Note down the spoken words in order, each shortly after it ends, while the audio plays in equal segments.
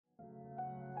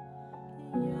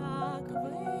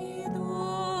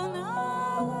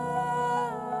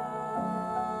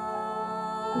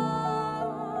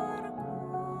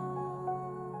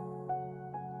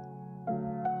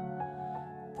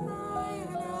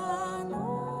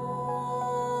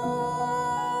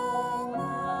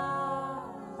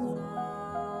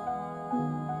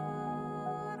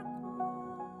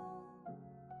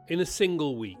In a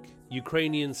single week,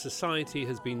 Ukrainian society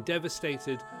has been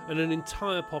devastated and an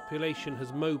entire population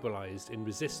has mobilised in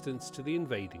resistance to the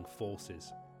invading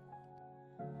forces.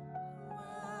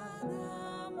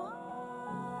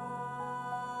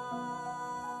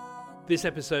 This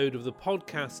episode of the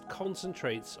podcast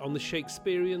concentrates on the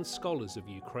Shakespearean scholars of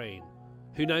Ukraine,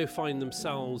 who now find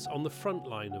themselves on the front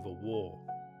line of a war.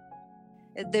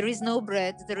 There is no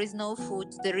bread, there is no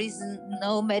food, there is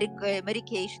no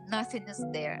medication, nothing is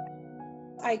there.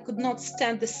 I could not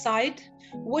stand aside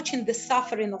watching the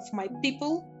suffering of my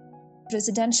people.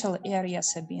 Residential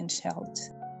areas are being shelled.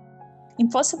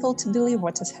 Impossible to believe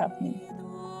what is happening.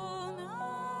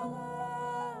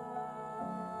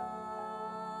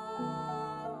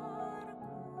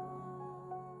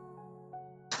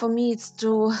 For me, it's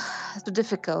too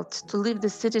difficult to leave the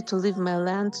city, to leave my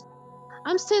land.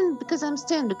 I'm staying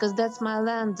because that's my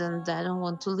land and I don't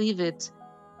want to leave it.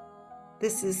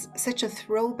 This is such a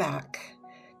throwback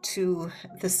to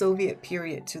the Soviet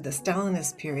period, to the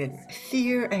Stalinist period.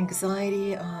 Fear,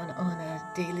 anxiety on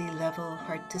a daily level,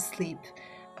 hard to sleep,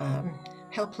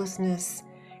 helplessness,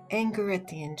 anger at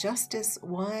the injustice.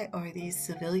 Why are these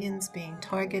civilians being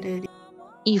targeted?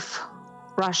 If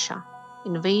Russia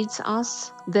invades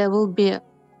us, there will be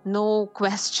no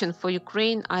question for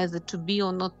Ukraine either to be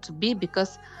or not to be,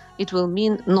 because it will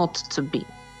mean not to be.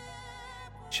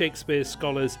 Shakespeare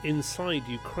scholars inside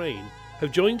Ukraine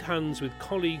have joined hands with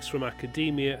colleagues from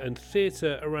academia and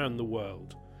theatre around the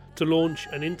world to launch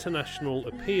an international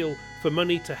appeal for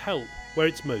money to help where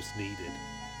it's most needed.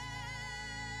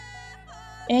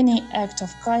 Any act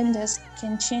of kindness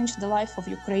can change the life of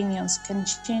Ukrainians, can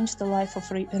change the life of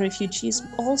refugees,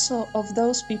 also of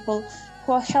those people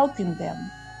who are helping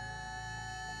them.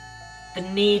 The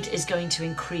need is going to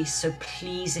increase, so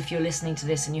please, if you're listening to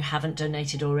this and you haven't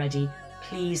donated already,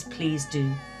 please do.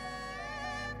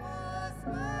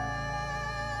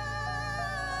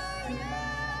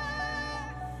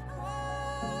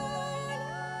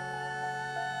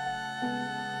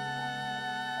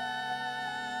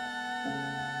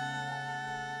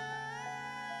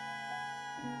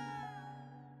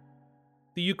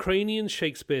 The Ukrainian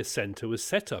Shakespeare Centre was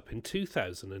set up in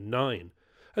 2009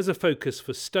 as a focus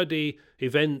for study,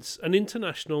 events and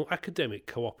international academic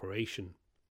cooperation.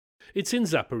 It's in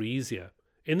Zaporizhia,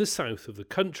 in the south of the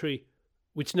country,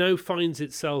 which now finds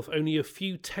itself only a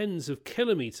few tens of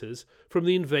kilometres from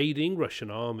the invading Russian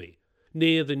army,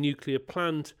 near the nuclear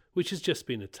plant which has just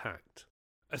been attacked.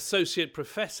 Associate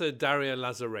Professor Daria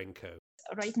Lazarenko.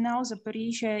 Right now,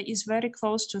 Zaporizhia is very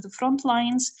close to the front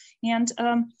lines, and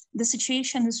the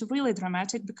situation is really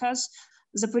dramatic because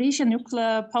Zaporizhia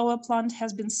nuclear power plant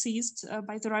has been seized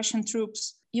by the Russian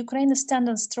troops. Ukraine is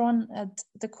standing strong at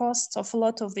the cost of a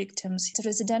lot of victims. The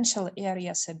residential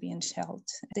areas are being shelled.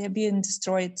 They are being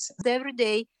destroyed. Every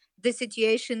day, the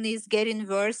situation is getting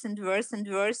worse and worse and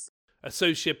worse.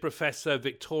 Associate Professor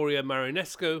Victoria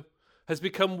Marinescu has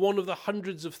become one of the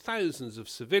hundreds of thousands of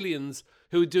civilians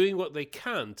who are doing what they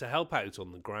can to help out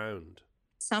on the ground.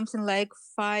 Something like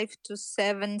 5 to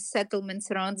 7 settlements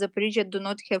around Zaporizhia do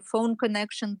not have phone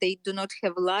connection, they do not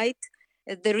have light,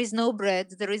 there is no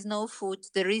bread, there is no food,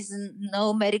 there is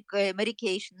no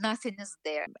medication, nothing is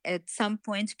there. At some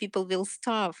point people will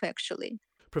starve, actually.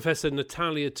 Professor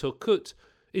Natalia Turkut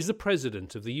is the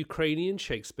president of the Ukrainian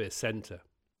Shakespeare Centre.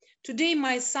 Today,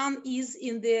 my son is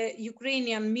in the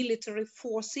Ukrainian military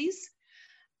forces,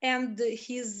 and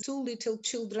his 2 little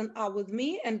children are with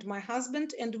me and my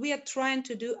husband, and we are trying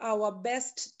to do our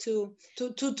best to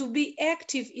be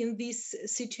active in this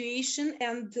situation.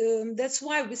 And that's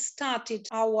why we started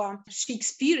our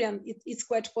Shakespearean, it's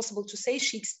quite possible to say,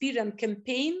 Shakespearean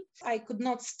campaign. I could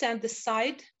not stand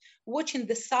aside watching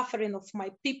the suffering of my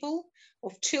people,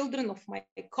 of children, of my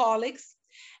colleagues.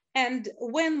 And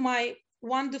when my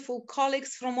wonderful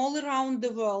colleagues from all around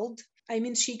the world,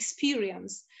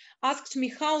 Shakespeareans, asked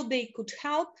me how they could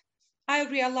help, I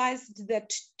realized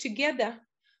that together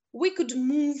we could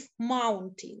move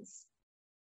mountains.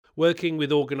 Working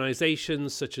with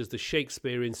organisations such as the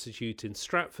Shakespeare Institute in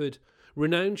Stratford,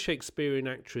 renowned Shakespearean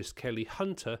actress Kelly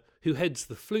Hunter, who heads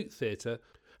the Flute Theatre,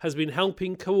 has been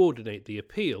helping coordinate the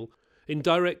appeal in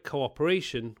direct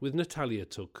cooperation with Natalia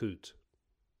Turkut.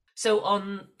 So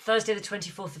on Thursday, the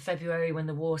 24th of February, when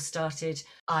the war started,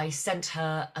 I sent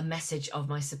her a message of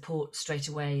my support straight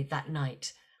away that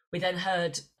night. We then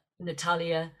heard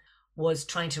Natalia was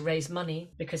trying to raise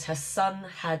money because her son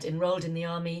had enrolled in the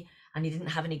army and he didn't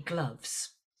have any gloves.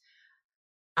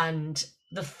 And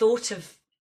the thought of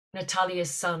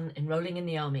Natalia's son enrolling in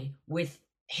the army with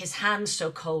his hands so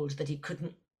cold that he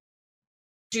couldn't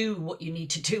do what you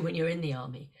need to do when you're in the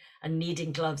army and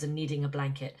needing gloves and needing a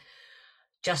blanket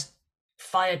just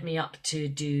fired me up to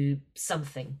do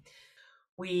something.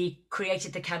 We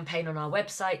created the campaign on our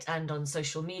website and on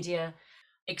social media,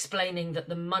 explaining that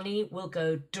the money will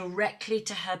go directly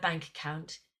to her bank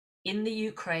account in the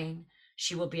Ukraine.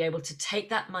 She will be able to take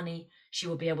that money. She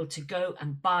will be able to go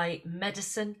and buy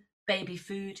medicine, baby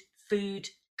food,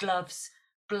 gloves,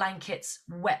 blankets,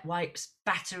 wet wipes,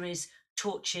 batteries,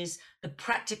 torches, the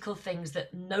practical things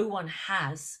that no one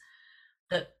has,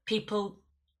 that people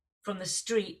from the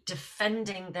street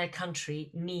defending their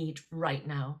country need right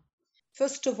now.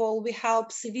 First of all, we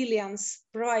help civilians,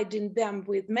 providing them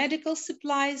with medical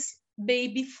supplies,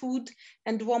 baby food,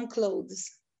 and warm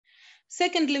clothes.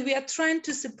 Secondly, we are trying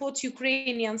to support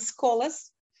Ukrainian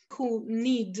scholars who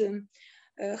need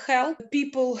help,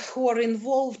 people who are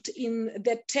involved in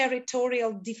the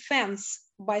territorial defense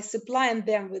by supplying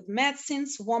them with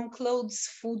medicines, warm clothes,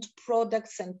 food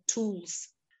products, and tools.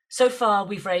 So far,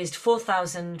 we've raised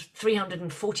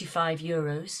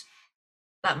 €4,345.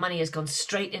 That money has gone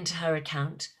straight into her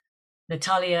account.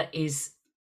 Natalia is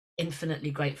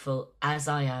infinitely grateful, as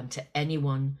I am, to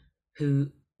anyone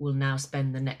who will now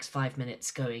spend the next 5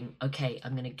 minutes going, okay,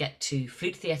 I'm going to get to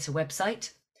Flute Theatre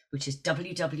website, which is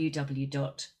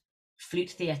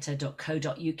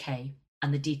www.flutetheatre.co.uk,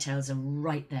 and the details are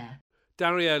right there.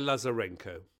 Daria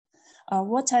Lazarenko.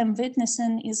 What I'm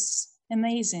witnessing is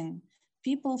amazing.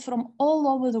 People from all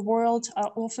over the world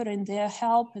are offering their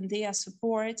help and their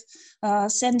support,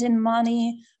 sending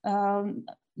money,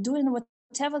 doing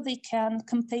whatever they can,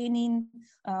 campaigning,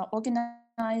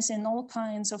 organizing all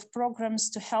kinds of programs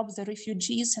to help the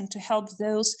refugees and to help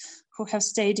those who have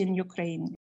stayed in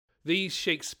Ukraine. These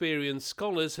Shakespearean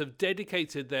scholars have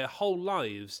dedicated their whole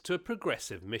lives to a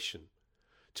progressive mission,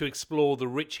 to explore the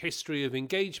rich history of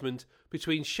engagement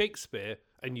between Shakespeare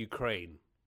and Ukraine.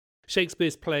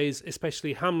 Shakespeare's plays,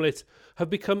 especially Hamlet, have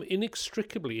become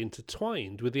inextricably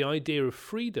intertwined with the idea of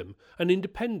freedom and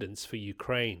independence for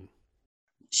Ukraine.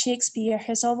 Shakespeare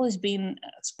has always been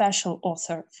a special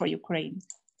author for Ukraine.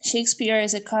 Shakespeare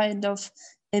is a kind of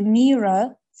a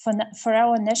mirror for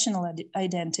our national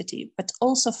identity, but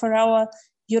also for our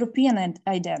European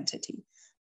identity.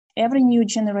 Every new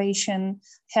generation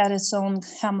had its own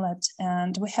Hamlet,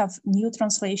 and we have new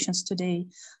translations today,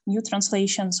 new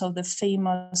translations of the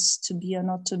famous To Be or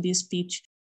Not to Be speech.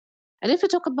 And if we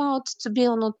talk about to be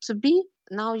or not to be,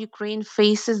 now Ukraine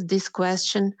faces this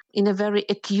question in a very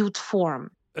acute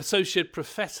form. Associate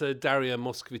Professor Daria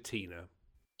Moskvitina.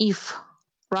 If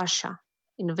Russia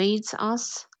invades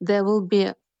us, there will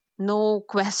be no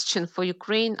question for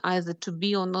Ukraine either to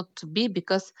be or not to be,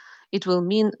 because it will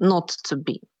mean not to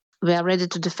be. We are ready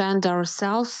to defend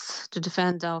ourselves, to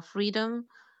defend our freedom,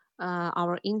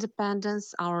 our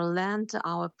independence, our land,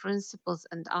 our principles,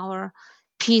 and our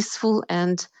peaceful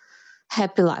and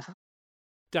happy life.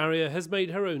 Daria has made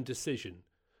her own decision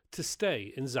to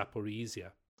stay in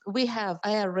Zaporizhia. We have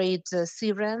air raid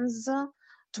sirens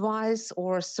twice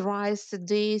or thrice a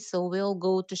day, so we'll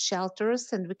go to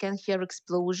shelters and we can hear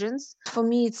explosions. For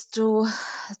me, it's too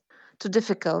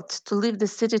difficult to leave the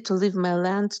city, to leave my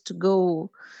land, to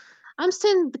go. I'm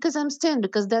staying because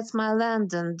that's my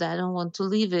land and I don't want to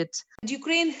leave it.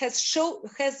 Ukraine has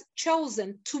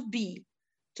chosen to be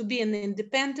an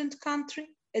independent country,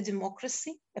 a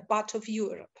democracy, a part of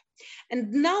Europe.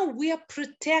 And now we are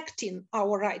protecting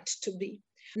our right to be.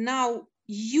 Now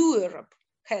Europe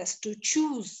has to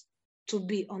choose to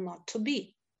be or not to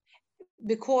be,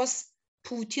 because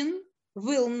Putin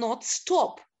will not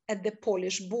stop at the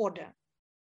Polish border.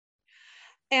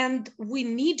 And we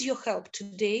need your help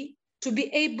today to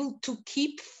be able to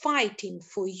keep fighting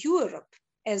for Europe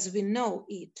as we know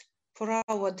it, for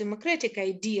our democratic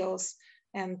ideals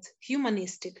and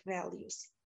humanistic values.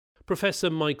 Professor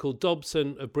Michael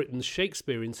Dobson of Britain's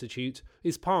Shakespeare Institute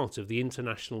is part of the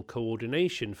international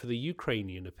coordination for the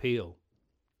Ukrainian appeal.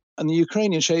 And the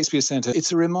Ukrainian Shakespeare Centre,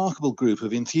 it's a remarkable group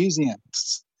of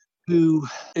enthusiasts who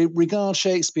regard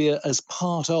Shakespeare as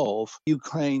part of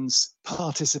Ukraine's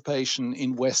participation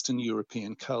in Western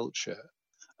European culture.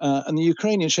 And the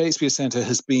Ukrainian Shakespeare Centre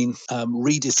has been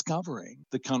rediscovering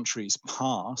the country's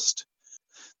past.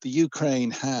 The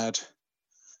Ukraine had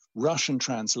Russian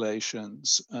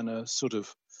translations and a sort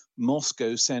of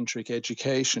Moscow-centric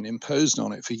education imposed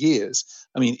on it for years.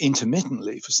 I mean,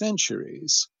 intermittently for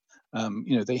centuries.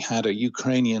 They had a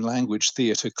Ukrainian language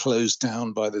theatre closed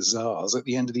down by the Tsars at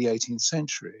the end of the 18th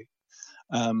century.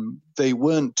 They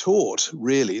weren't taught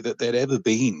really that there'd ever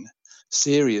been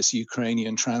serious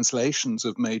Ukrainian translations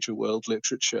of major world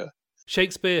literature.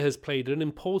 Shakespeare has played an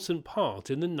important part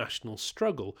in the national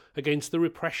struggle against the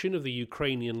repression of the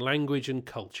Ukrainian language and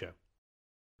culture.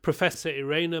 Professor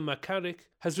Irena Makarik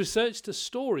has researched a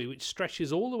story which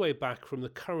stretches all the way back from the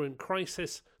current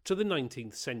crisis to the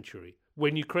 19th century,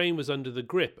 when Ukraine was under the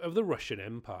grip of the Russian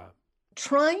Empire.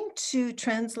 Trying to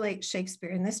translate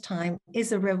Shakespeare in this time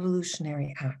is a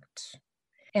revolutionary act.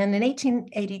 And in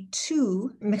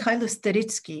 1882, Mikhailo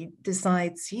Staritsky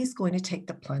decides he's going to take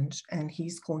the plunge and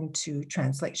he's going to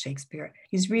translate Shakespeare.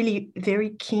 He's really very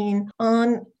keen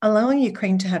on allowing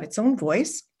Ukraine to have its own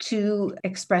voice, to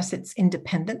express its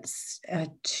independence,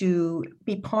 to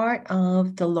be part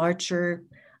of the larger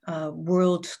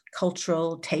world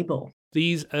cultural table.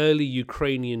 These early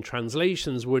Ukrainian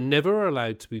translations were never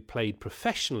allowed to be played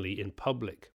professionally in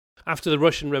public. After the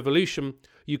Russian Revolution,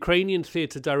 Ukrainian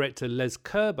theatre director Les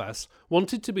Kurbas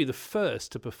wanted to be the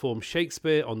first to perform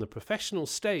Shakespeare on the professional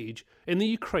stage in the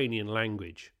Ukrainian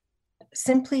language.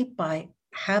 Simply by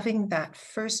having that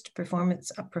first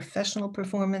performance, a professional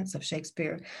performance of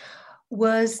Shakespeare,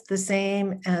 was the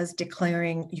same as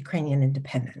declaring Ukrainian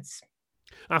independence.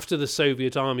 After the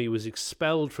Soviet army was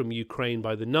expelled from Ukraine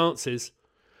by the Nazis,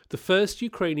 the first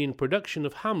Ukrainian production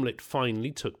of Hamlet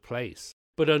finally took place,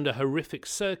 but under horrific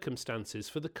circumstances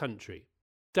for the country.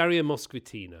 Daria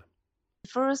Moskvitina. The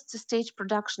first stage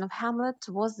production of Hamlet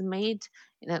was made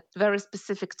in a very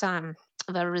specific time,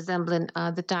 very resembling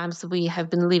the times we have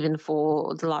been living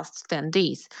for the last 10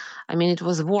 days. I mean, it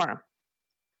was war.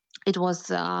 It was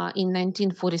in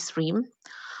 1943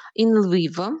 in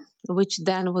Lviv, which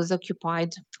then was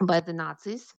occupied by the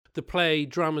Nazis. The play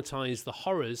dramatised the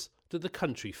horrors that the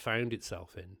country found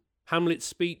itself in. Hamlet's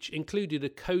speech included a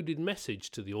coded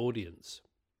message to the audience.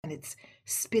 And it's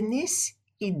spinis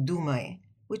I dumai,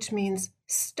 which means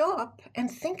stop and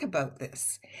think about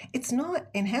this. It's not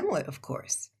in Hamlet, of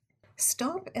course.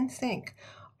 Stop and think.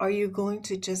 Are you going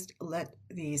to just let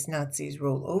these Nazis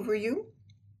roll over you?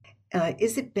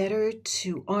 Is it better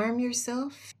to arm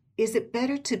yourself? Is it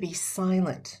better to be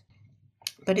silent?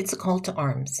 But it's a call to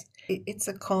arms. It's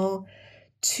a call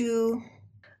to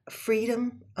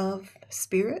freedom of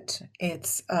spirit.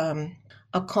 It's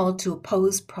a call to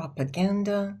oppose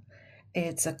propaganda.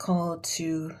 It's a call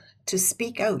to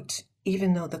speak out,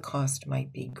 even though the cost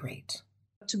might be great.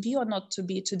 To be or not to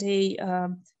be today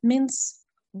means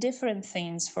different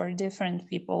things for different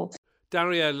people.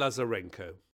 Daria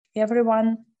Lazarenko.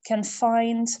 Everyone can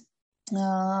find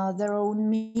their own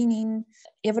meaning.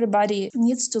 Everybody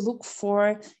needs to look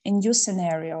for a new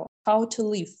scenario, how to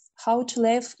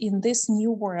live in this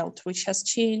new world, which has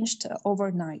changed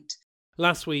overnight.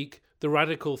 Last week, the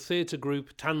radical theatre group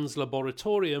Tanz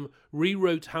Laboratorium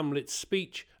rewrote Hamlet's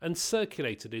speech and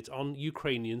circulated it on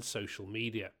Ukrainian social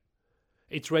media.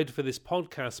 It's read for this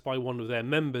podcast by one of their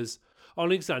members,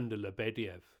 Alexander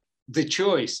Lebediev. The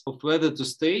choice of whether to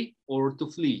stay or to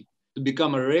flee, to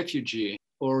become a refugee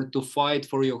or to fight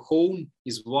for your home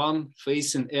is one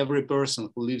facing every person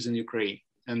who lives in Ukraine.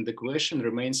 And the question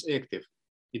remains active.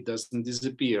 It doesn't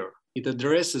disappear. It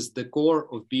addresses the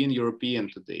core of being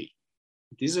European today.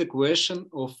 It is a question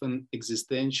of an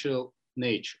existential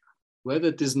nature, whether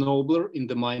it is nobler in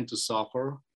the mind to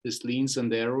suffer the slings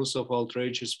and arrows of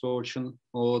outrageous fortune,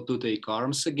 or to take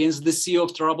arms against the sea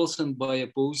of troubles and by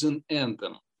opposing end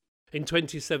them. In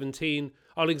 2017,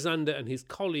 Alexander and his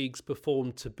colleagues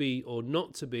performed To Be or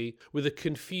Not to Be with a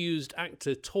confused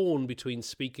actor torn between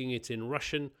speaking it in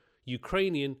Russian,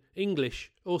 Ukrainian,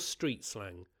 English or street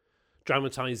slang,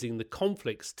 dramatising the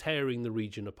conflicts tearing the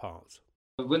region apart.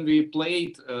 When we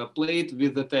played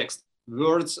with the text,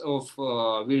 words of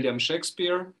William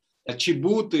Shakespeare, чи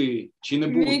бути, чи не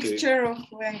бути. Mixture of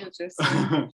languages.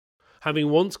 Having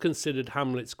once considered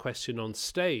Hamlet's question on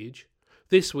stage,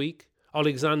 this week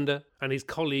Alexander and his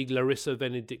colleague Larissa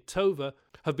Venediktova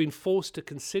have been forced to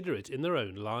consider it in their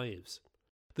own lives.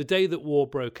 The day that war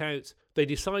broke out, they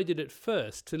decided at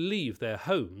first to leave their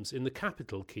homes in the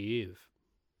capital, Kyiv.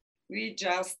 We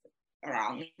just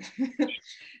run.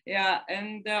 Yeah,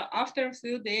 and after a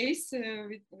few days,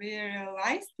 we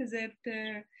realized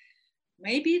that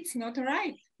maybe it's not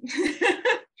right,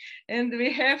 and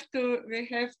we have to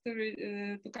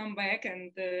come back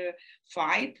and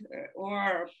fight,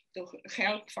 or to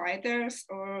help fighters,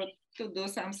 or to do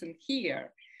something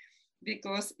here,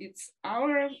 because it's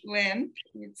our land,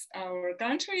 it's our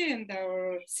country and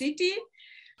our city.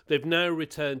 They've now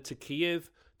returned to Kyiv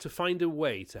to find a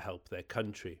way to help their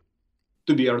country.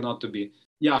 To be or not to be.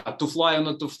 Yeah, to fly or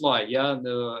not to fly. Yeah,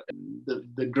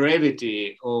 the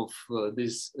gravity of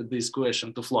this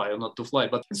question, to fly or not to fly.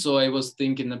 But so I was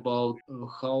thinking about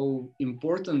how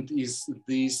important is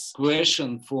this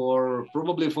question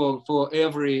probably for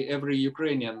every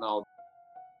Ukrainian now.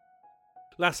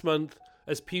 Last month,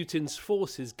 As Putin's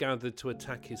forces gathered to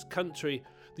attack his country,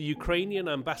 the Ukrainian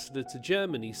ambassador to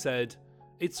Germany said,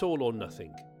 "It's all or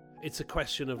nothing. It's a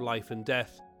question of life and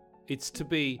death. It's to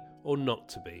be or not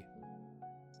to be."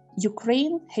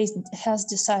 Ukraine has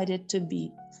decided to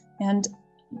be, and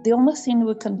the only thing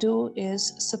we can do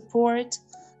is support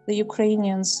the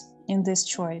Ukrainians in this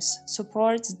choice,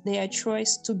 support their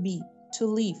choice to be, to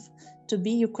live, to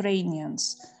be Ukrainians,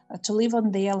 to live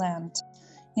on their land.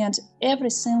 And every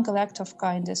single act of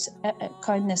kindness,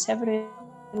 every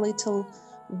little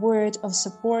word of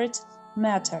support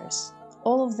matters.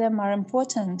 All of them are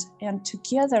important, and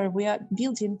together we are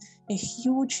building a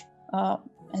huge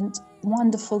and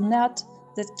wonderful net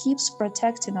that keeps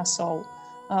protecting us all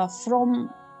from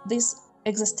this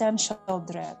existential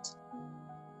dread.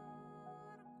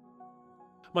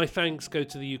 My thanks go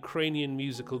to the Ukrainian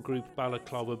musical group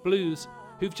Balaklava Blues,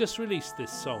 who've just released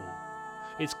this song.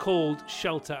 It's called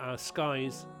Shelter Our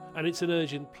Skies, and it's an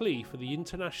urgent plea for the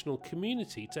international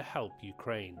community to help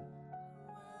Ukraine.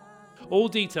 All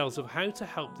details of how to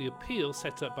help the appeal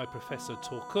set up by Professor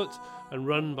Torkut and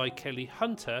run by Kelly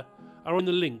Hunter are on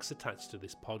the links attached to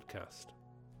this podcast.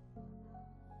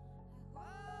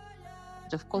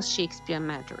 Of course, Shakespeare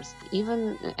matters.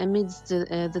 Even amidst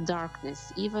the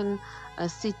darkness, even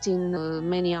sitting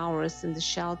many hours in the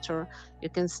shelter, you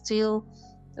can still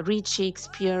read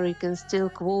Shakespeare, you can still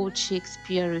quote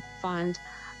Shakespeare, you find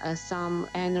some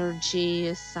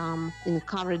energy, some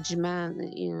encouragement,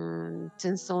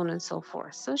 and so on and so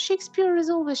forth. So Shakespeare is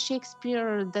always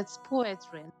Shakespeare, that's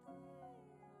poetry.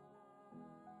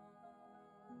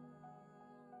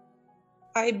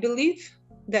 I believe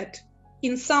that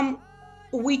in some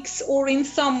weeks or in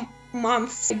some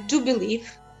months, I do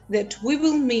believe that we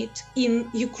will meet in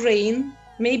Ukraine,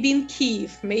 maybe in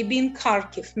Kiev, maybe in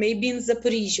Kharkiv, maybe in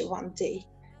Zaporizhia one day.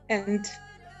 And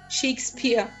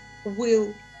Shakespeare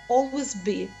will always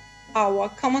be our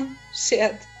common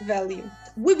shared value.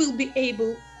 We will be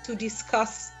able to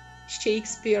discuss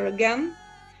Shakespeare again,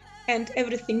 and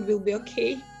everything will be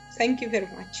okay. Thank you very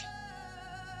much.